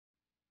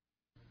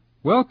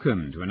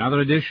Welcome to another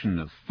edition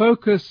of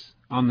Focus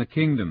on the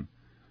Kingdom.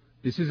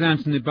 This is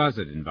Anthony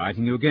Buzzard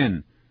inviting you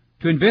again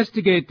to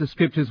investigate the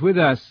Scriptures with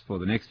us for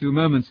the next few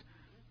moments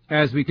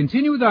as we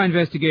continue with our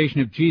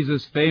investigation of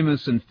Jesus'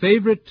 famous and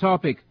favorite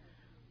topic,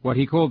 what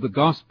he called the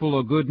gospel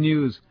or good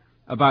news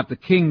about the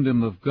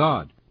kingdom of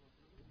God.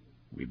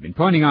 We've been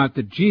pointing out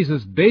that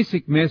Jesus'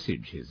 basic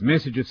message, his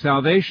message of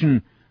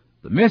salvation,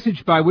 the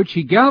message by which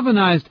he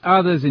galvanized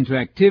others into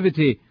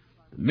activity,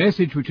 the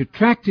message which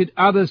attracted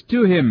others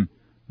to him,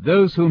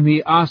 those whom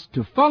he asked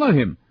to follow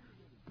him,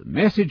 the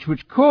message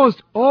which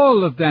caused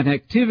all of that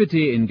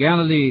activity in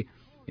Galilee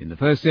in the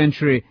first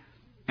century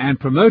and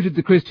promoted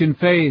the Christian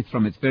faith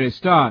from its very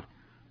start,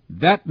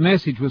 that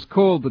message was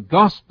called the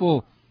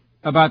gospel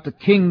about the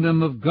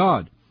kingdom of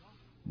God.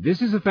 This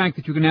is a fact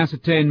that you can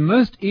ascertain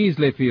most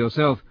easily for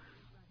yourself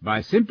by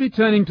simply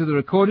turning to the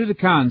recorded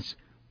accounts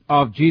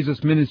of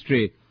Jesus'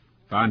 ministry,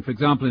 found, for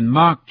example, in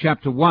Mark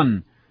chapter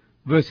 1,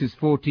 verses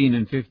 14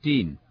 and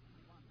 15.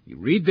 You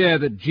read there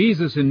that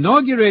Jesus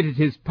inaugurated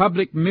his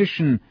public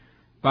mission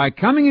by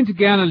coming into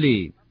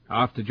Galilee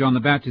after John the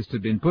Baptist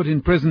had been put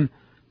in prison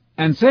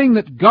and saying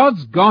that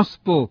God's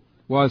gospel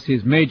was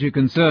his major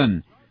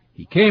concern.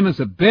 He came as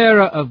a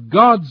bearer of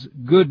God's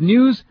good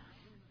news,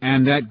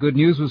 and that good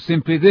news was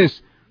simply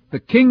this: the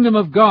kingdom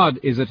of God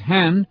is at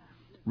hand.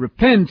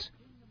 Repent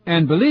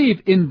and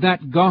believe in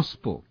that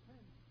gospel.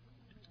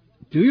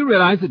 Do you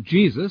realize that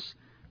Jesus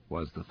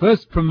was the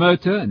first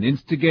promoter and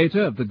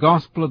instigator of the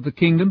gospel of the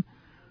kingdom?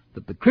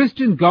 That the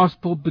Christian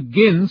gospel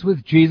begins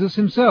with Jesus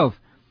himself.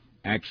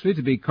 Actually,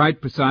 to be quite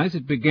precise,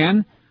 it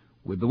began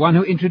with the one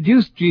who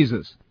introduced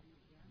Jesus,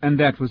 and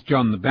that was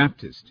John the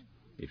Baptist.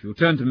 If you'll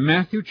turn to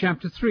Matthew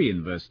chapter 3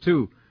 and verse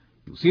 2,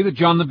 you'll see that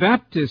John the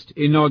Baptist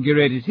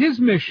inaugurated his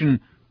mission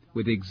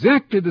with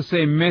exactly the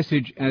same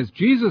message as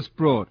Jesus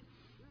brought,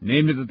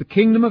 namely that the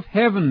kingdom of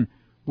heaven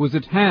was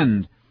at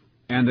hand,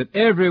 and that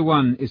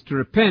everyone is to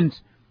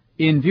repent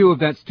in view of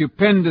that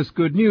stupendous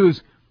good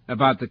news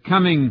about the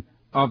coming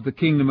of the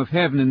kingdom of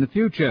heaven in the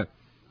future.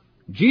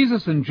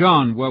 Jesus and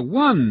John were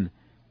one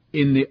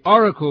in the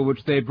oracle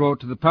which they brought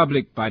to the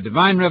public. By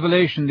divine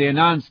revelation they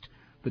announced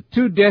the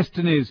two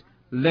destinies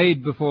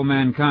laid before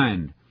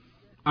mankind,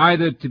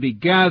 either to be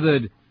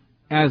gathered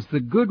as the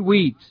good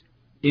wheat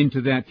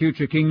into that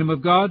future kingdom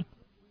of God,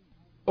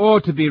 or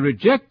to be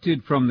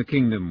rejected from the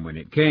kingdom when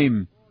it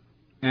came,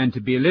 and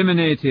to be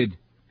eliminated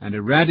and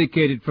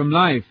eradicated from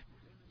life,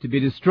 to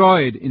be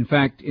destroyed, in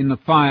fact, in the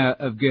fire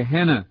of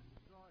Gehenna.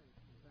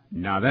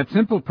 Now, that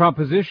simple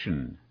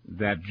proposition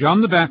that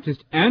John the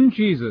Baptist and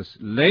Jesus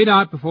laid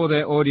out before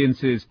their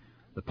audiences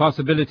the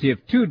possibility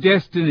of two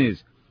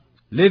destinies,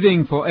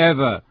 living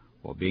forever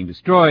or being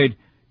destroyed,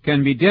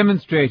 can be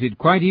demonstrated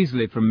quite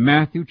easily from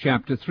Matthew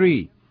chapter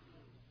 3.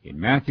 In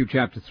Matthew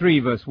chapter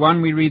 3, verse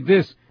 1, we read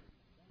this: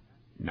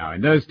 Now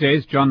in those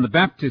days John the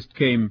Baptist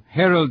came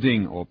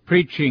heralding or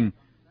preaching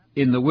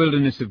in the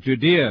wilderness of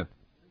Judea.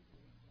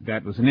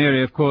 That was an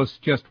area, of course,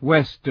 just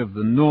west of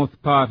the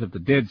north part of the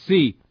Dead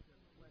Sea.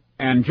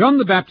 And John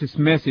the Baptist's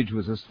message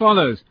was as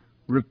follows: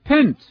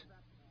 Repent,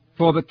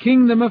 for the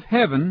kingdom of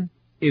heaven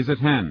is at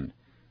hand.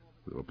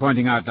 We were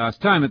pointing out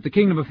last time that the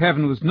kingdom of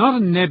heaven was not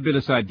a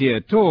nebulous idea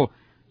at all.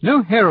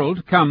 No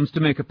herald comes to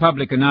make a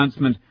public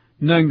announcement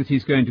knowing that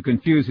he's going to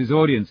confuse his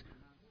audience.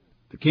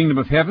 The kingdom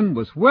of heaven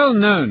was well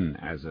known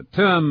as a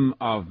term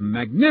of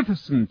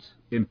magnificent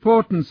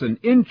importance and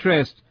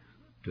interest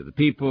to the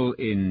people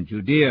in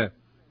Judea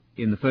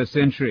in the first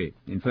century,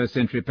 in first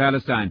century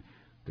Palestine.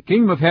 The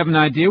kingdom of heaven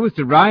idea was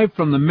derived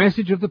from the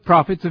message of the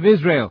prophets of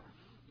Israel,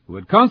 who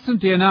had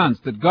constantly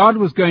announced that God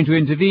was going to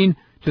intervene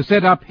to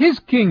set up his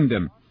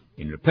kingdom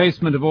in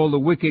replacement of all the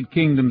wicked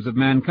kingdoms of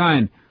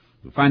mankind.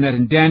 You'll find that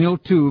in Daniel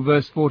 2,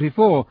 verse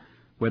 44,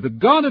 where the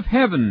God of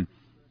heaven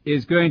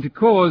is going to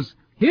cause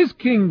his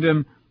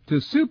kingdom to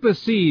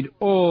supersede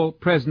all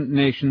present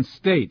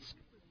nation-states.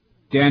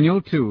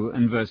 Daniel 2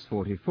 and verse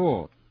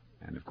 44.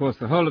 And, of course,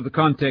 the whole of the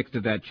context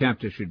of that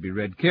chapter should be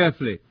read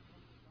carefully.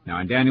 Now,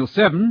 in Daniel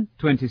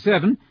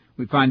 7:27,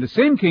 we find the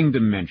same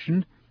kingdom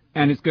mentioned,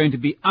 and it's going to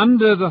be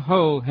under the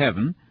whole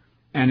heaven,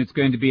 and it's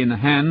going to be in the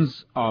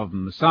hands of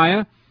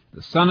Messiah,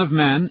 the Son of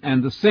Man,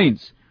 and the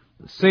saints.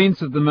 The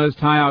saints of the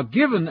Most High are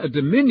given a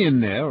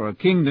dominion there, or a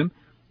kingdom,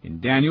 in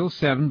Daniel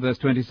 7, verse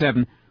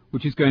 27,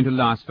 which is going to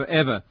last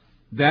forever.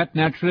 That,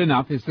 naturally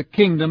enough, is the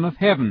kingdom of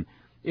heaven.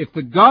 If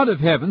the God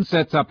of heaven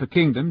sets up a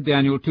kingdom,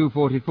 Daniel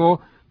 2:44,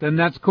 then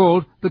that's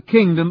called the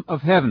kingdom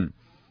of heaven.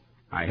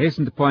 I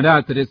hasten to point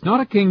out that it's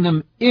not a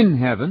kingdom in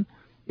heaven.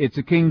 It's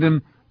a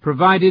kingdom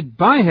provided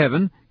by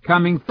heaven,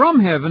 coming from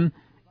heaven,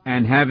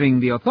 and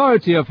having the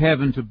authority of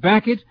heaven to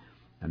back it.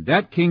 And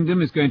that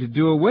kingdom is going to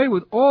do away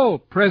with all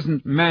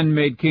present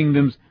man-made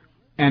kingdoms,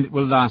 and it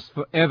will last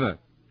forever.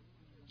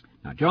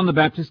 Now, John the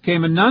Baptist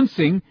came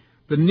announcing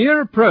the near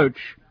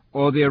approach,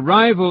 or the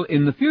arrival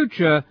in the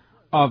future,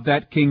 of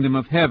that kingdom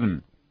of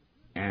heaven.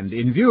 And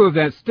in view of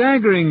that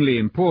staggeringly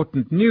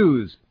important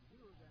news,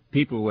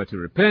 people were to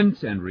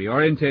repent and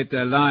reorientate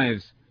their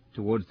lives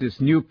towards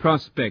this new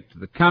prospect,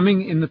 the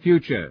coming in the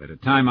future, at a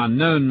time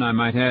unknown, I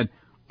might add,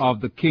 of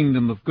the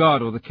kingdom of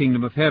God, or the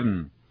kingdom of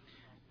heaven.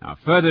 Now,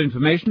 further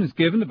information is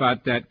given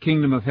about that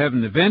kingdom of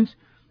heaven event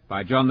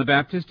by John the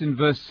Baptist in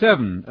verse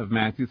 7 of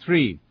Matthew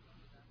 3.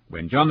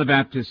 When John the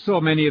Baptist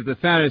saw many of the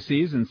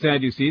Pharisees and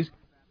Sadducees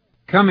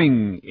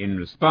coming in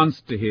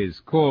response to his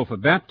call for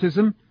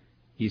baptism,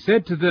 he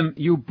said to them,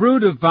 "You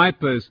brood of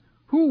vipers,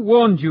 who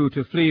warned you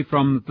to flee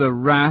from the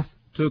wrath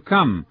to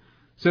come?"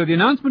 So the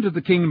announcement of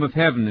the kingdom of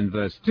heaven in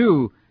verse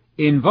 2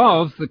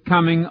 involves the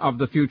coming of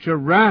the future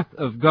wrath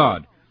of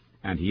God,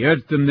 and he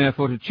urged them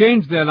therefore to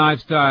change their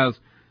lifestyles,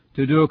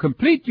 to do a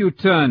complete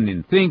U-turn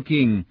in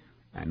thinking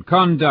and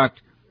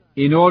conduct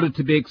in order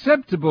to be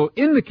acceptable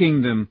in the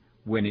kingdom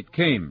when it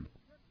came.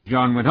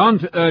 John went on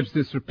to urge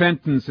this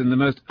repentance in the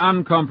most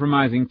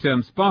uncompromising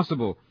terms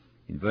possible.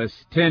 In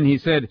verse 10 he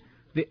said,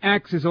 "The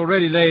axe is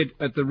already laid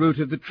at the root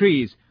of the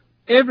trees.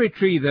 Every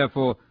tree,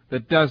 therefore,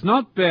 that does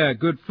not bear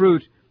good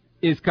fruit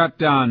is cut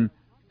down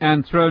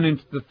and thrown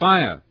into the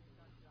fire.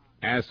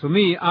 As for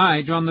me,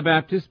 I, John the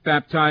Baptist,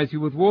 baptize you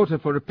with water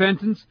for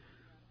repentance,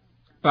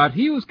 but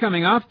he who is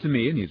coming after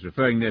me," and he's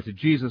referring there to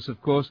Jesus,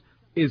 of course,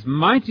 "is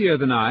mightier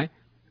than I,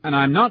 and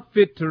I'm not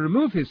fit to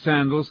remove his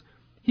sandals.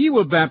 He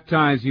will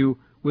baptize you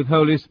with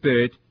Holy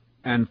Spirit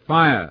and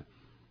fire."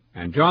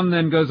 And John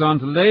then goes on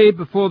to lay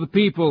before the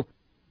people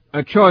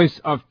a choice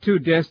of two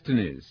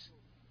destinies.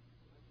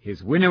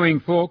 His winnowing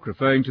fork,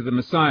 referring to the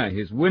Messiah,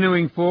 his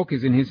winnowing fork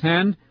is in his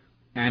hand,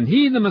 and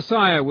he, the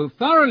Messiah, will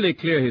thoroughly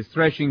clear his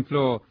threshing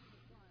floor,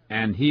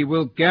 and he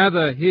will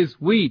gather his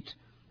wheat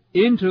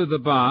into the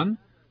barn,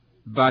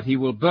 but he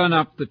will burn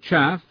up the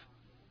chaff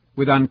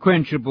with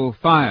unquenchable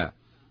fire.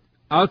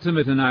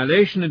 Ultimate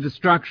annihilation and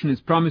destruction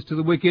is promised to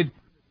the wicked,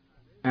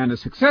 and a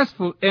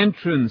successful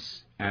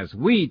entrance as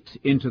wheat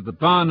into the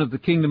barn of the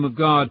kingdom of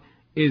God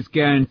is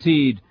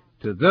guaranteed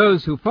to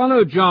those who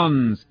follow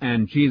John's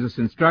and Jesus'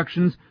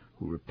 instructions,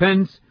 who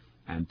repent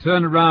and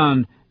turn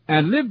around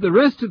and live the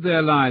rest of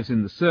their lives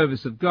in the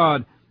service of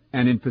God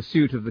and in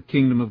pursuit of the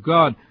kingdom of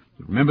God.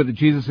 Remember that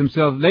Jesus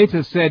himself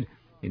later said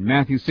in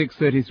Matthew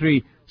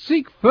 6:33,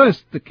 "Seek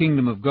first the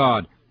kingdom of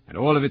God and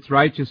all of its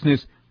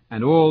righteousness,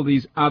 and all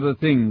these other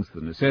things,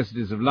 the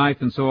necessities of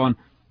life and so on,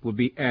 will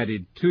be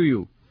added to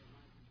you."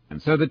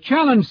 And so the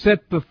challenge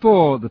set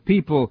before the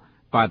people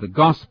by the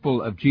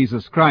gospel of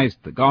Jesus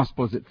Christ, the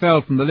gospel as it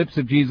fell from the lips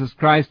of Jesus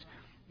Christ,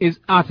 is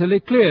utterly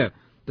clear.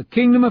 The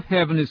kingdom of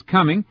heaven is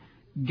coming.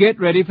 Get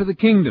ready for the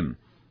kingdom.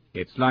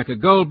 It's like a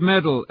gold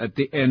medal at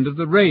the end of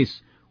the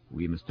race.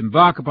 We must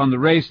embark upon the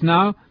race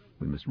now.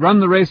 We must run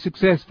the race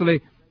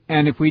successfully,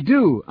 and if we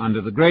do,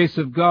 under the grace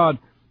of God,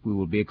 we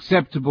will be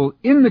acceptable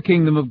in the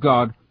kingdom of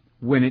God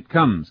when it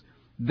comes.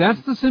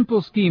 That's the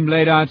simple scheme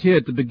laid out here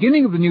at the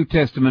beginning of the New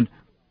Testament,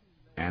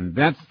 and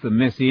that's the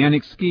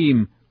messianic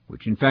scheme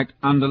which in fact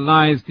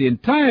underlies the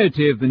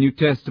entirety of the New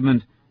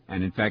Testament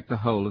and in fact the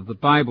whole of the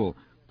Bible.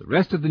 The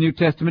rest of the New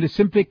Testament is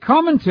simply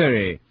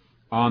commentary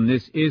on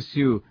this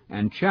issue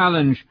and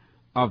challenge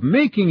of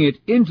making it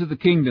into the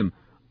kingdom,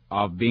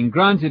 of being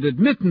granted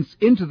admittance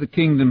into the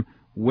kingdom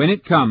when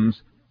it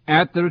comes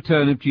at the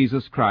return of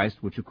Jesus Christ,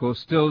 which of course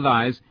still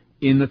lies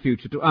in the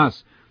future to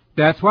us.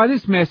 That's why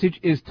this message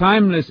is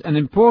timeless and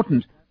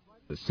important.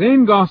 The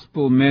same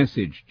gospel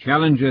message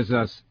challenges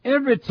us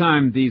every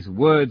time these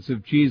words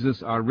of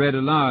Jesus are read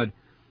aloud.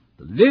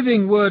 The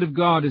living Word of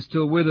God is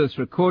still with us,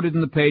 recorded in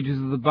the pages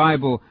of the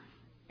Bible,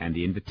 and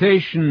the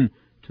invitation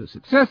to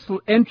successful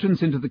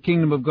entrance into the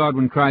kingdom of God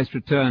when Christ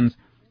returns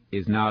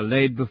is now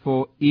laid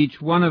before each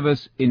one of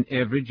us in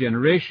every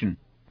generation.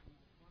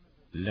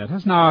 Let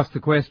us now ask the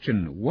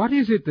question, what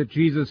is it that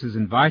Jesus is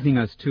inviting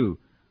us to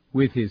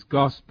with his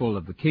gospel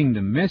of the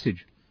kingdom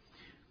message?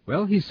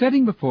 Well, he's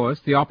setting before us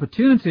the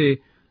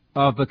opportunity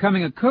of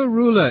becoming a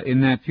co-ruler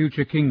in that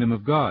future kingdom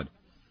of God.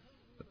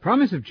 The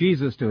promise of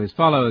Jesus to his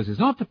followers is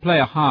not to play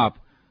a harp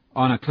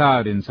on a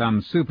cloud in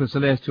some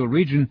super-celestial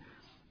region.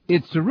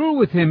 It's to rule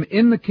with him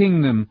in the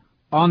kingdom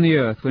on the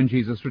earth when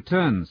Jesus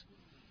returns.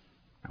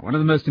 Now, one of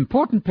the most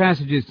important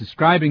passages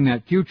describing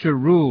that future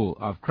rule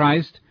of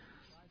Christ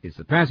is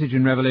the passage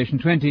in Revelation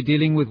 20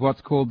 dealing with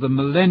what's called the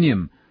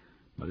millennium.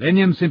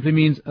 Millennium simply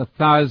means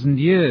 1,000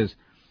 years.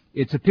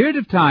 It's a period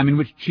of time in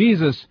which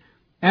Jesus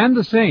and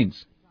the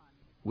saints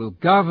will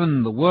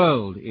govern the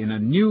world in a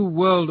new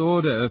world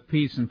order of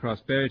peace and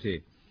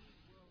prosperity.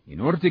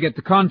 In order to get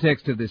the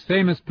context of this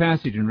famous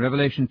passage in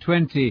Revelation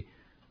 20,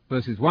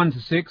 verses 1 to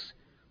 6,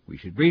 we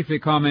should briefly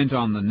comment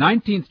on the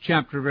 19th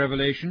chapter of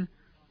Revelation,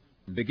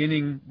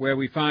 beginning where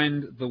we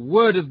find the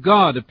Word of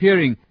God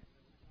appearing.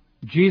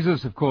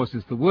 Jesus, of course,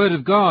 is the Word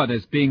of God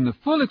as being the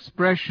full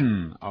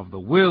expression of the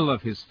will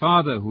of his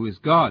Father who is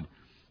God.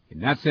 In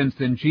that sense,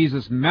 then,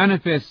 Jesus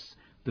manifests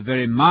the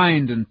very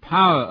mind and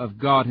power of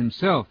God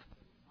himself.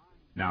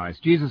 Now, as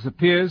Jesus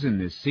appears in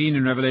this scene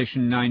in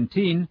Revelation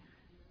 19,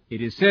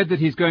 it is said that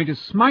he's going to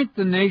smite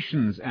the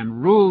nations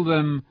and rule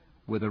them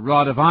with a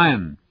rod of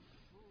iron.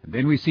 And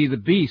then we see the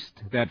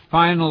beast, that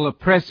final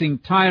oppressing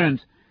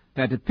tyrant,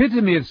 that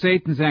epitome of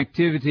Satan's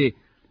activity,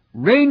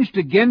 ranged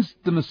against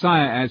the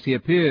Messiah as he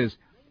appears.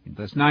 In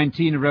verse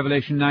 19 of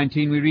Revelation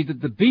 19, we read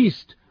that the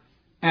beast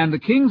and the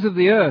kings of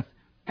the earth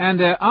and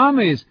their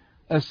armies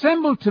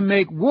assembled to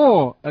make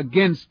war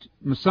against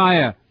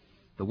Messiah,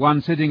 the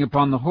one sitting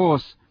upon the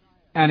horse,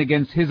 and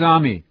against his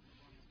army.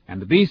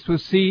 And the beast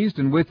was seized,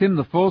 and with him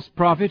the false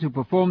prophet who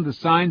performed the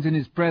signs in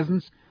his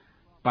presence,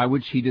 by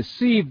which he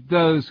deceived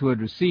those who had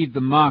received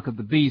the mark of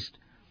the beast,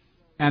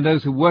 and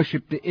those who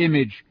worshipped the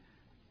image.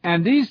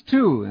 And these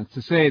two, that's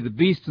to say, the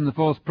beast and the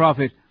false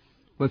prophet,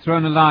 were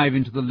thrown alive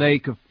into the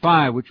lake of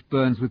fire which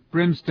burns with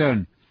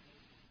brimstone.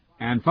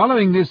 And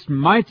following this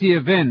mighty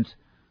event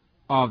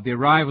of the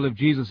arrival of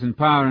Jesus in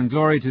power and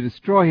glory to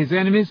destroy his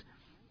enemies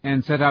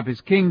and set up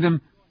his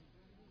kingdom,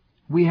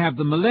 we have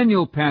the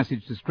millennial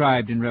passage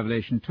described in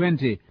Revelation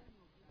 20.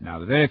 Now,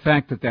 the very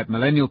fact that that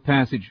millennial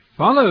passage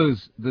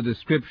follows the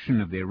description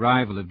of the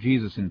arrival of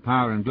Jesus in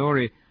power and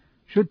glory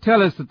should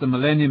tell us that the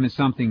millennium is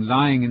something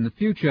lying in the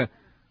future.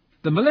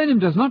 The millennium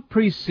does not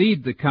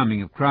precede the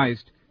coming of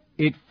Christ.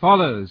 It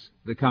follows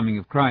the coming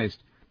of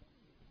Christ.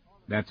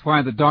 That's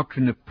why the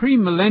doctrine of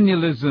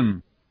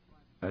premillennialism,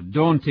 a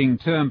daunting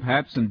term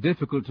perhaps and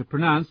difficult to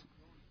pronounce,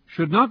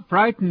 should not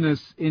frighten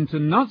us into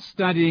not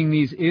studying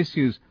these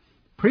issues.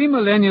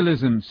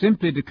 Premillennialism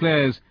simply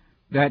declares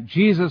that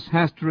Jesus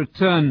has to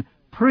return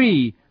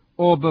pre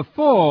or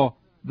before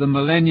the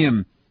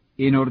millennium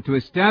in order to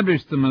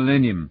establish the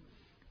millennium.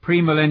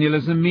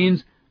 Premillennialism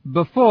means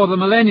before the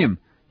millennium.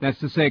 That's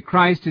to say,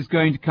 Christ is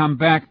going to come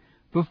back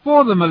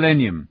before the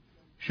millennium,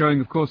 showing,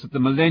 of course, that the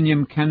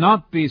millennium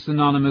cannot be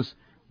synonymous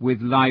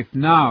with life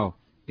now,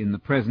 in the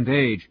present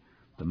age.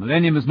 The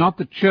millennium is not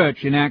the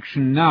church in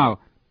action now.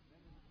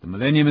 The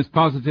millennium is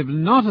positively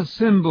not a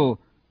symbol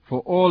for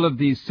all of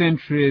these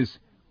centuries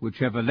which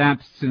have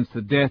elapsed since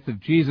the death of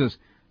Jesus.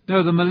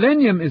 No, the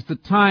millennium is the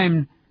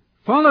time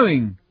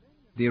following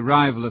the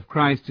arrival of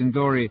Christ in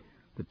glory,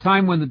 the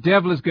time when the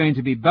devil is going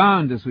to be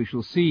bound, as we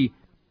shall see,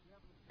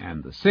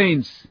 and the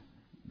saints,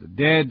 the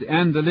dead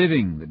and the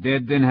living, the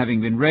dead then having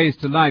been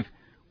raised to life,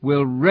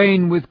 will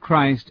reign with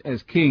Christ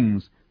as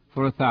kings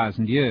for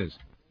 1,000 years.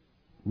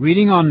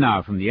 Reading on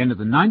now from the end of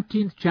the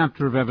 19th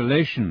chapter of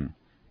Revelation,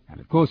 and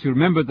of course you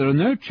remember there are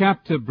no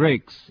chapter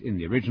breaks in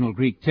the original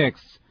Greek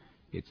texts.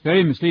 It's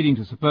very misleading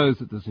to suppose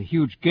that there's a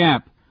huge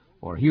gap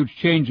or a huge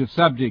change of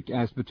subject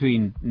as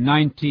between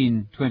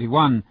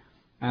 19:21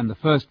 and the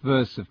first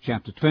verse of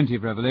chapter 20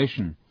 of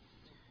Revelation.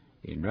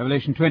 In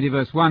Revelation 20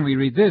 verse 1 we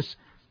read this,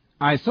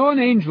 "I saw an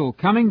angel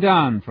coming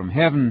down from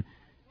heaven,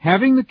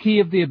 having the key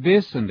of the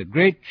abyss and a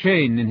great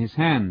chain in his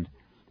hand.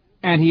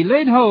 And he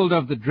laid hold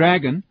of the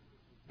dragon,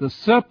 the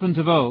serpent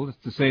of old," that's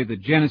to say the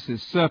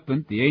Genesis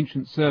serpent, the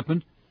ancient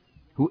serpent,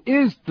 "who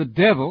is the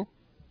devil,"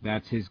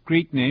 that's his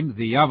Greek name,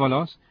 the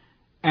Diabolos,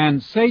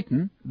 "and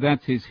Satan,"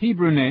 that's his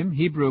Hebrew name,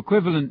 Hebrew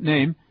equivalent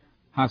name,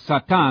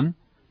 Hasatan,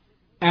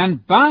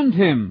 "and bound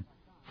him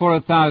for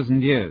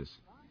 1,000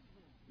 years."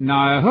 Now,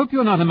 I hope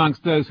you're not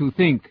amongst those who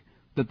think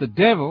that the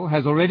devil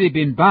has already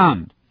been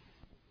bound.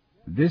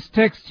 This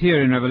text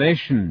here in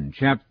Revelation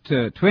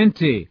chapter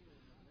 20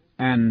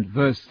 and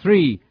verse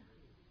 3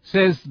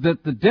 says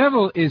that the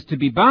devil is to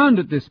be bound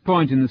at this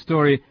point in the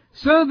story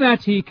so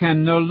that he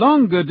can no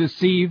longer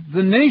deceive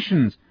the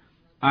nations.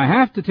 I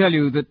have to tell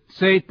you that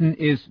Satan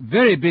is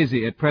very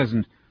busy at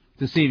present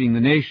deceiving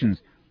the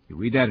nations. You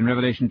read that in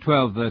Revelation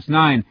 12 verse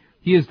 9.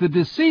 He is the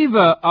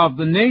deceiver of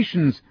the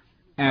nations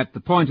at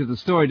the point of the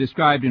story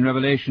described in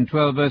Revelation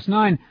 12 verse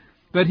 9.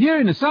 But here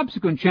in a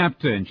subsequent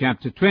chapter, in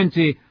chapter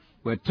 20,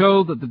 we're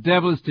told that the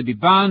devil is to be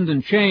bound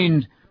and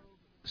chained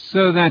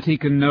so that he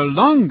can no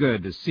longer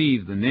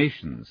deceive the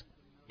nations.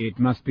 It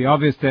must be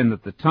obvious then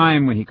that the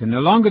time when he can no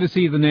longer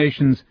deceive the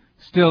nations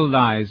still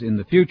lies in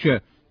the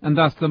future, and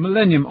thus the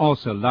millennium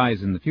also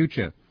lies in the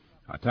future.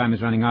 Our time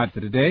is running out for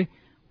today.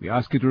 We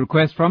ask you to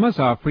request from us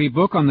our free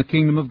book on the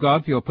Kingdom of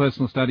God for your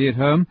personal study at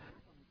home.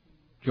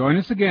 Join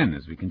us again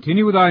as we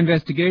continue with our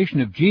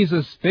investigation of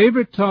Jesus'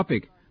 favorite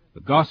topic, the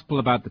gospel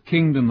about the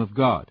Kingdom of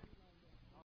God.